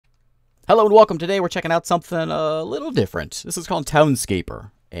Hello and welcome. Today we're checking out something a little different. This is called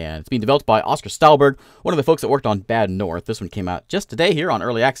Townscaper, and it's being developed by Oscar Stahlberg, one of the folks that worked on Bad North. This one came out just today here on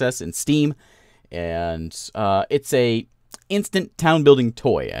Early Access in Steam, and it's a instant town building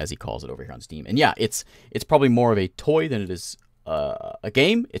toy, as he calls it over here on Steam. And yeah, it's probably more of a toy than it is a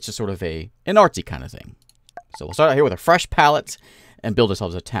game. It's just sort of an artsy kind of thing. So we'll start out here with a fresh palette and build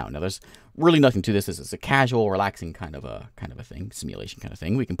ourselves a town. Now there's really nothing to this. This is a casual, relaxing kind of a thing, simulation kind of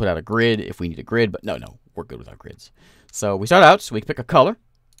thing. We can put out a grid if we need a grid, but no, we're good without grids. So we start out, so we pick a color,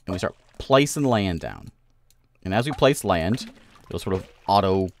 and we start placing land down. And as we place land, it'll sort of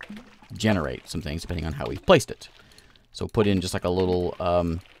auto-generate some things depending on how we've placed it. So put in just like a little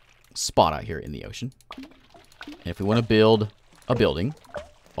spot out here in the ocean. And if we want to build a building,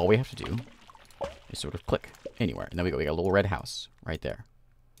 all we have to do is sort of click anywhere. And then we got a little red house right there.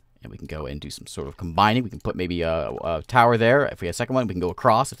 And we can go and do some sort of combining. We can put maybe a tower there. If we have a second one, we can go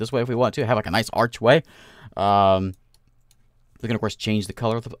across it this way if we want to. Have like a nice archway. We can, of course, change the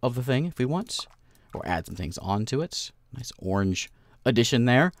color of the thing if we want. Or add some things onto it. Nice orange addition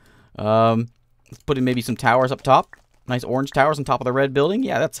there. Let's put in maybe some towers up top. Nice orange towers on top of the red building.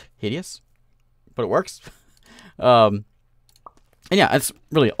 Yeah, that's hideous. But it works. And yeah, that's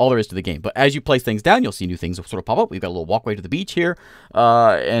really all there is to the game. But as you place things down, you'll see new things sort of pop up. We've got a little walkway to the beach here,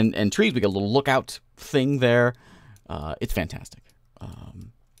 and trees. We got a little lookout thing there. It's fantastic.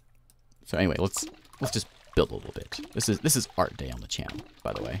 So anyway, let's just build a little bit. This is art day on the channel,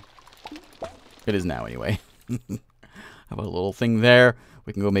 by the way. It is now anyway. How about a little thing there?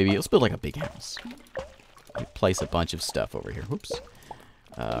 We can go maybe let's build like a big house. We place a bunch of stuff over here. Whoops.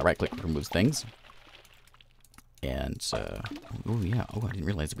 Right click removes things. And, oh yeah, I didn't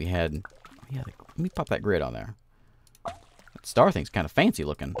realize that we had, yeah, let me pop that grid on there. That star thing's kind of fancy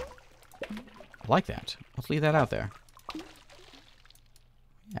looking. I like that. Let's leave that out there.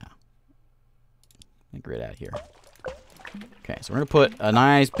 Yeah. Let grid out here. Okay, so we're going to put a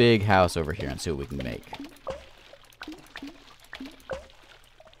nice big house over here and see what we can make.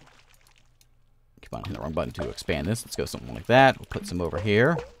 Keep on hitting the wrong button to expand this. Let's go something like that. We'll put some over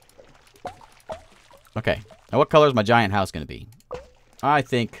here. Okay. Now, what color is my giant house going to be? I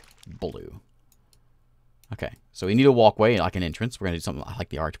think blue. Okay, so we need a walkway, like an entrance. We're going to do something like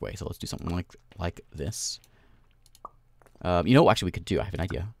the archway. So let's do something like this. You know what actually we could do? I have an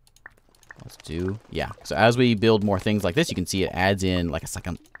idea. Let's do, yeah. So as we build more things like this, you can see it adds in like a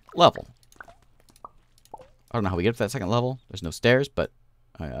second level. I don't know how we get up to that second level. There's no stairs, but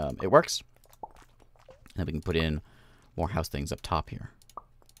it works. And then we can put in more house things up top here.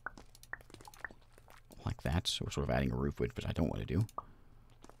 Like that. So we're sort of adding a roof, which I don't want to do.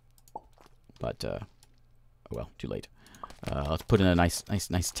 But, oh well, too late. Let's put in a nice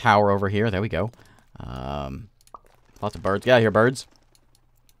tower over here. There we go. Lots of birds. Get out of here, birds.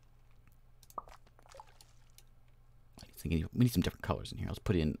 We need some different colors in here. Let's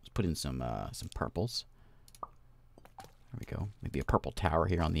put in some purples. There we go. Maybe a purple tower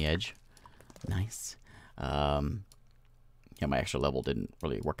here on the edge. Nice. Yeah, my extra level didn't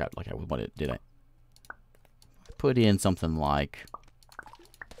really work out like I wanted, did I? Put in something like,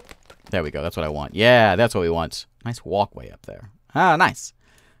 there we go, that's what I want. Yeah, that's what we want. Nice walkway up there. Ah, nice.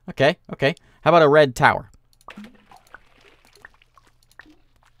 Okay. How about a red tower?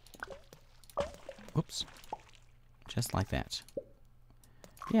 Oops. Just like that.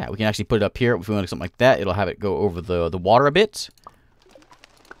 Yeah, we can actually put it up here. If we want something like that, it'll have it go over the water a bit.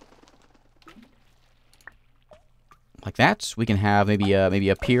 Like that. We can have maybe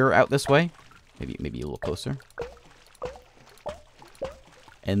a pier out this way. Maybe a little closer.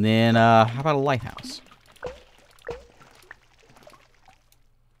 And then, how about a lighthouse?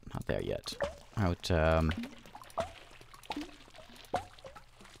 Not there yet. Out, out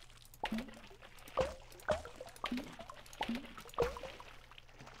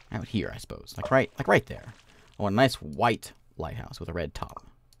here, I suppose. Like right there. Oh, a nice white lighthouse with a red top.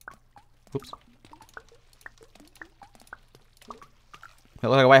 Oops.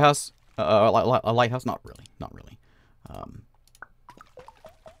 Look like a white house? A lighthouse? Not really.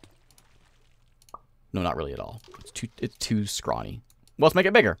 No, not really at all. It's too scrawny. Well, let's make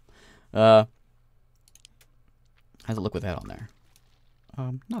it bigger. How's it look with that on there?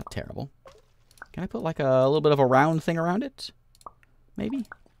 Not terrible. Can I put like a little bit of a round thing around it? Maybe.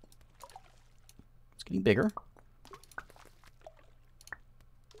 It's getting bigger.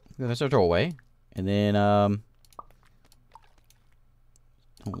 That's our doorway. And then,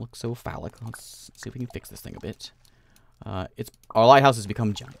 don't look so phallic. Let's see if we can fix this thing a bit. Our lighthouse has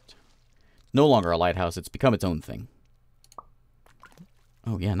become giant. No longer a lighthouse. It's become its own thing.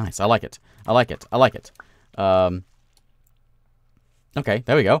 Oh, yeah, nice. I like it. Okay,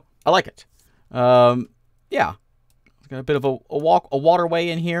 there we go. I like it. Yeah. Got a bit of a waterway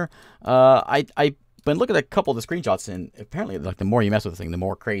in here. I've been looking at a couple of the screenshots, and apparently, like, the more you mess with the thing, the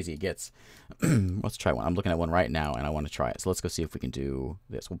more crazy it gets. Let's try one. I'm looking at one right now, and I want to try it. So let's go see if we can do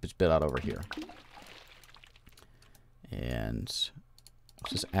this. We'll just build out over here. And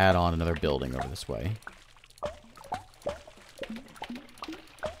let's just add on another building over this way.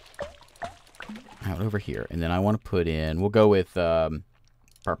 Out over here. And then I want to put in, we'll go with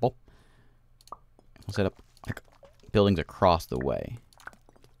purple. We'll set up like buildings across the way.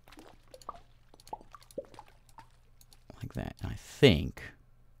 Like that. And I think,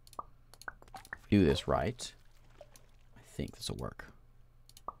 if we do this right, I think this will work.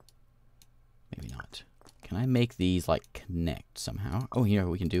 Maybe not. Can I make these, like, connect somehow? Oh, you know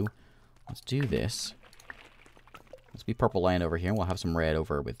what we can do? Let's do this. Let's be purple land over here, and we'll have some red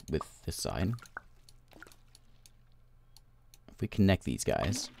over with this side. If we connect these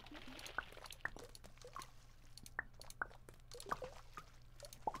guys.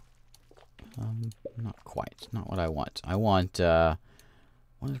 Not quite. Not what I want. I want, one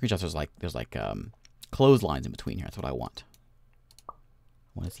of the screenshots, there's like clotheslines in between here. That's what I want. I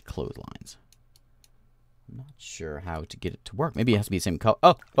want to see clotheslines. I'm not sure how to get it to work. Maybe it has to be the same color.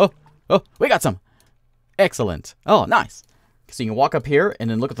 Oh, we got some. Excellent. Oh, nice. So you can walk up here and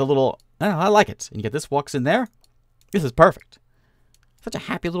then look at the little, oh, I like it. And you get this walks in there. This is perfect. Such a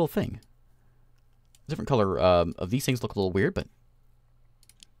happy little thing. Different color of these things look a little weird, but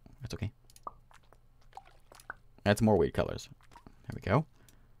that's okay. Add some more weird colors. There we go.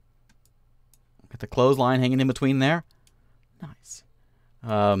 Got the clothesline hanging in between there. Nice.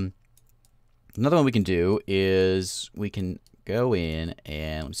 Another one we can do is we can go in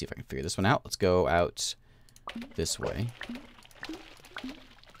and let me see if I can figure this one out. Let's go out this way.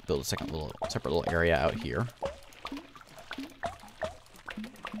 Build a separate little area out here.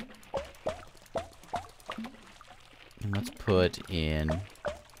 And let's put in.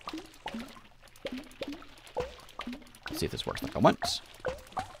 Let's see if this works like I want.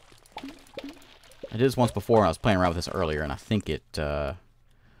 I did this once before and I was playing around with this earlier, and I think it. I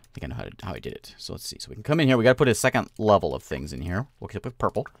think I know how I did it. So let's see. So we can come in here. We got to put a second level of things in here. We'll keep with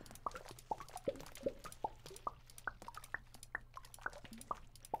purple.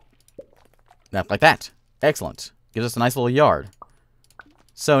 Like that. Excellent. Gives us a nice little yard.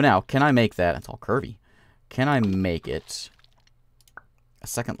 So now, can I make that? It's all curvy. Can I make it a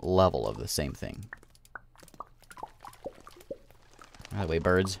second level of the same thing? By the way,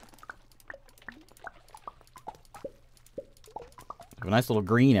 birds. We have a nice little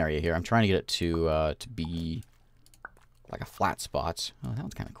green area here. I'm trying to get it to be like a flat spot. Oh, that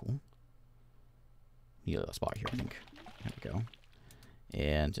one's kind of cool. Need a spot here, I think. There we go.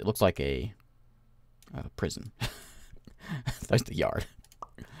 And it looks like a prison. That's the yard.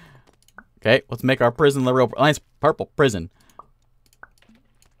 Okay, let's make our prison a real nice purple prison.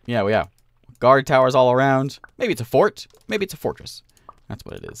 Yeah, we have guard towers all around. Maybe it's a fort. Maybe it's a fortress. That's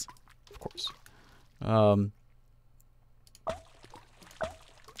what it is, of course.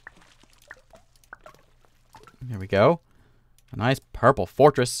 There we go. A nice purple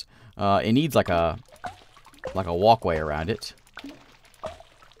fortress. It needs like a walkway around it.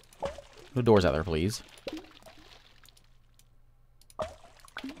 No doors out there, please.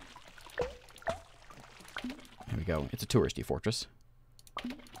 There we go. It's a touristy fortress.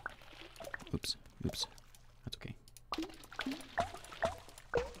 Oops. That's okay.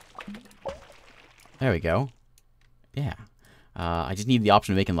 There we go. Yeah. I just need the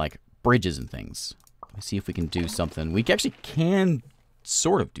option of making, like, bridges and things. Let's see if we can do something. We actually can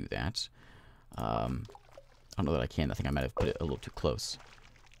sort of do that. I don't know that I can. I think I might have put it a little too close.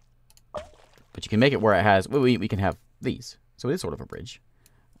 But you can make it where it has... We can have these. So it is sort of a bridge.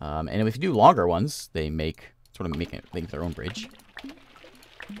 And if you do longer ones, they make their own bridge. You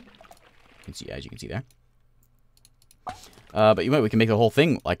can see, as you can see there. But we can make the whole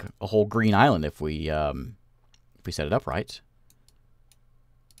thing like a whole green island if we set it up right.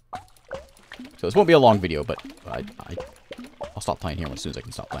 So this won't be a long video, but I'll stop playing here as soon as I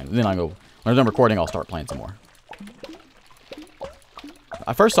can stop playing. And then when I'm done recording, I'll start playing some more.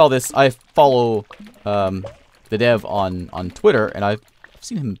 I first saw this. I follow the dev on Twitter, and I've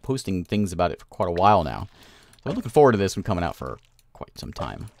seen him posting things about it for quite a while now. So I'm looking forward to this one coming out for quite some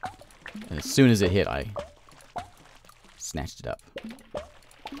time. And as soon as it hit, I snatched it up.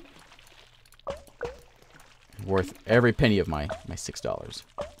 Worth every penny of my $6.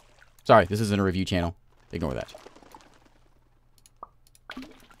 Sorry, this isn't a review channel. Ignore that.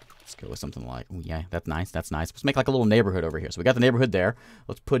 Let's go with something like, oh yeah, that's nice. That's nice. Let's make like a little neighborhood over here. So we got the neighborhood there.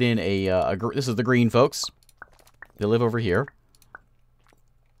 Let's put in this is the green folks. They live over here.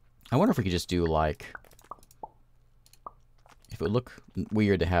 I wonder if we could just do, like... If it would look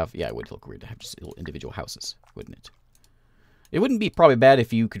weird to have... Yeah, it would look weird to have just little individual houses, wouldn't it? It wouldn't be probably bad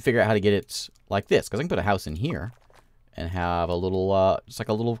if you could figure out how to get it like this. Because I can put a house in here and have a little, just like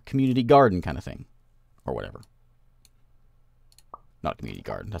a little community garden kind of thing. Or whatever. Not community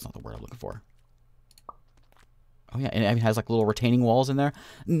garden. That's not the word I'm looking for. Oh, yeah. And it has like little retaining walls in there.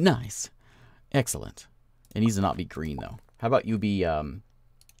 Nice. Excellent. It needs to not be green, though. How about you be, Yeah,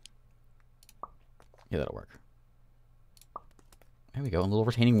 that'll work. There we go. And little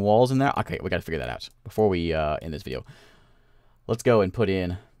retaining walls in there. Okay, we got to figure that out before we end this video. Let's go and put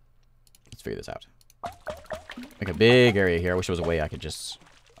in... Let's figure this out. Make a big area here. I wish there was a way I could just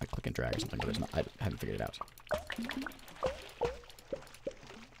click and drag or something, but there's not. I haven't figured it out.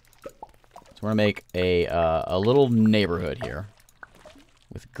 So we're going to make a little neighborhood here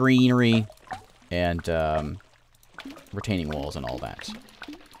with greenery and retaining walls and all that.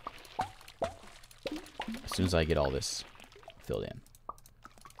 As soon as I get all this filled in.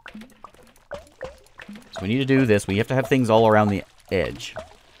 So we need to do this. We have to have things all around the edge.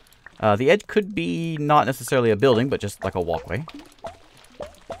 The edge could be not necessarily a building, but just like a walkway.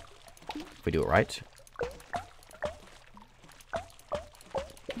 If we do it right.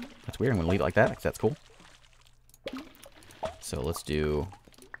 That's weird. I'm going to leave it like that, because that's cool. So let's do...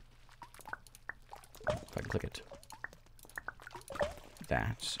 If I can click it.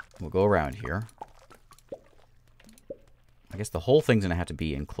 That. We'll go around here. I guess the whole thing's going to have to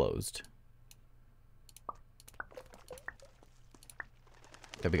be enclosed.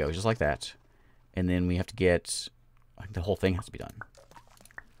 There we go, just like that. And then we have to get... I think the whole thing has to be done.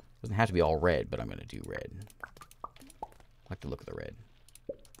 Doesn't have to be all red, but I'm going to do red. I like the look of the red.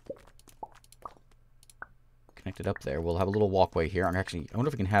 Connect it up there. We'll have a little walkway here. I wonder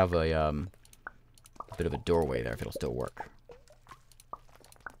if we can have a bit of a doorway there, if it'll still work.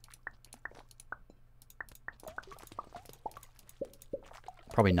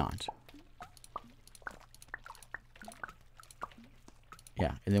 Probably not.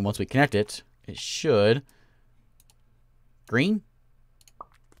 Yeah, and then once we connect it, it should... Green?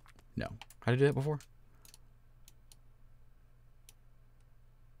 No. How did I do that before?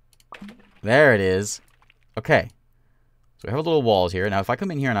 There it is. Okay. So we have a little walls here. Now, if I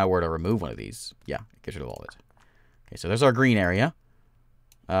come in here and I were to remove one of these, yeah, it gets rid of all of it. Okay, so there's our green area.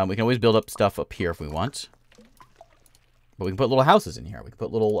 We can always build up stuff up here if we want. But we can put little houses in here. We can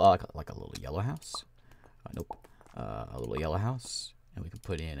put little, like a little yellow house. Nope. A little yellow house. And we can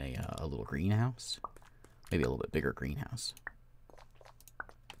put in a little greenhouse. Maybe a little bit bigger greenhouse.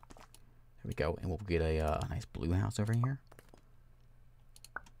 There we go. And we'll get a nice blue house over here.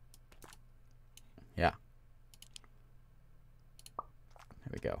 Yeah.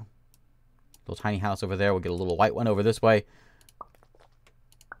 There we go. Little tiny house over there. We'll get a little white one over this way.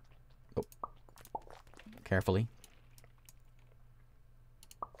 Oh. Carefully.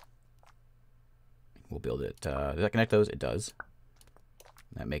 We'll build it. Does that connect those? It does.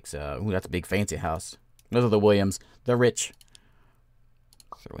 That makes, ooh, that's a big fancy house. Those are the Williams. They're rich.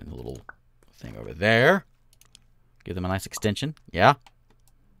 Throw in a little thing over there. Give them a nice extension. Yeah.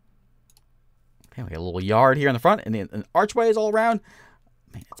 Okay, we got a little yard here in the front, and then archways all around.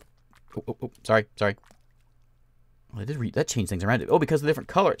 Man, it's... Oh, sorry. Well, I did read... That changed things around. Oh, because of the different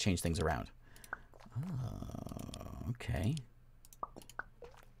color, it changed things around. Oh, okay.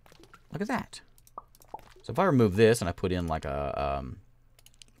 Look at that. So if I remove this, and I put in, like, a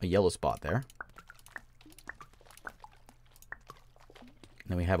yellow spot there. And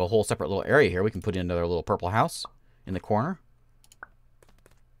then we have a whole separate little area here. We can put in another little purple house in the corner.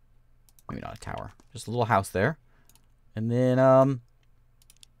 Maybe not a tower. Just a little house there. And then,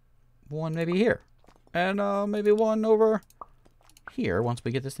 one maybe here. And, maybe one over here once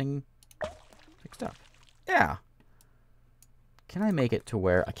we get this thing fixed up. Yeah. Can I make it to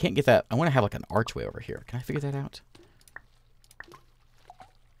where... I can't get that... I want to have, like, an archway over here. Can I figure that out?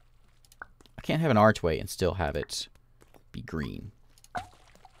 I can't have an archway and still have it be green.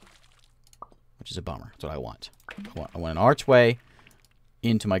 Which is a bummer. That's what I want. I want an archway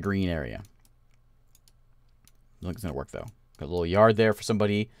into my green area. I don't think it's going to work, though. Got a little yard there for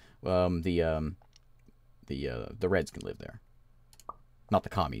somebody. The Reds can live there. Not the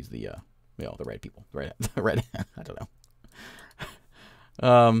commies, the red people. The red, I don't know.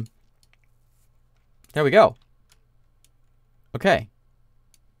 There we go. Okay.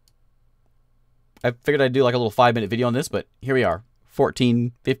 I figured I'd do like a little 5-minute video on this, but here we are.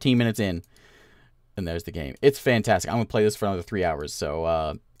 15 minutes in. And there's the game. It's fantastic. I'm going to play this for another 3 hours.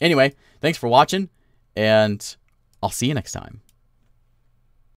 So, anyway, thanks for watching, and I'll see you next time.